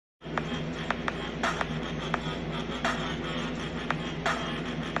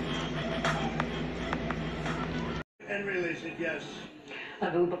and release it, yes.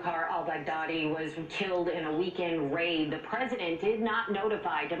 Abu Bakr al-Baghdadi was killed in a weekend raid. The president did not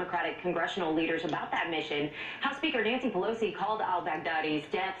notify Democratic congressional leaders about that mission. House Speaker Nancy Pelosi called al-Baghdadi's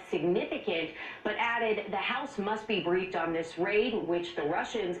death significant, but added the House must be briefed on this raid, which the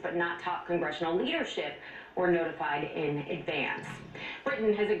Russians, but not top congressional leadership, were notified in advance.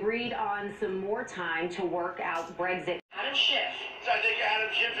 Britain has agreed on some more time to work out Brexit. Adam Schiff. I think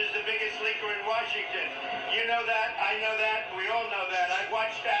Adam Schiff is the biggest leaker in Washington. You know that, I know that, we all know that. I've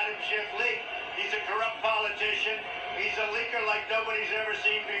watched Adam Schiff leak. He's a corrupt politician. He's a leaker like nobody's ever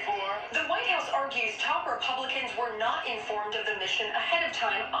seen before. The White House argues top Republicans were not informed of the mission ahead of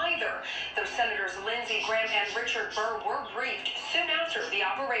time either, though Senators Lindsey Graham and Richard Burr were briefed soon after the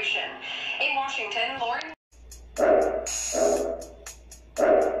operation. In Washington, Lauren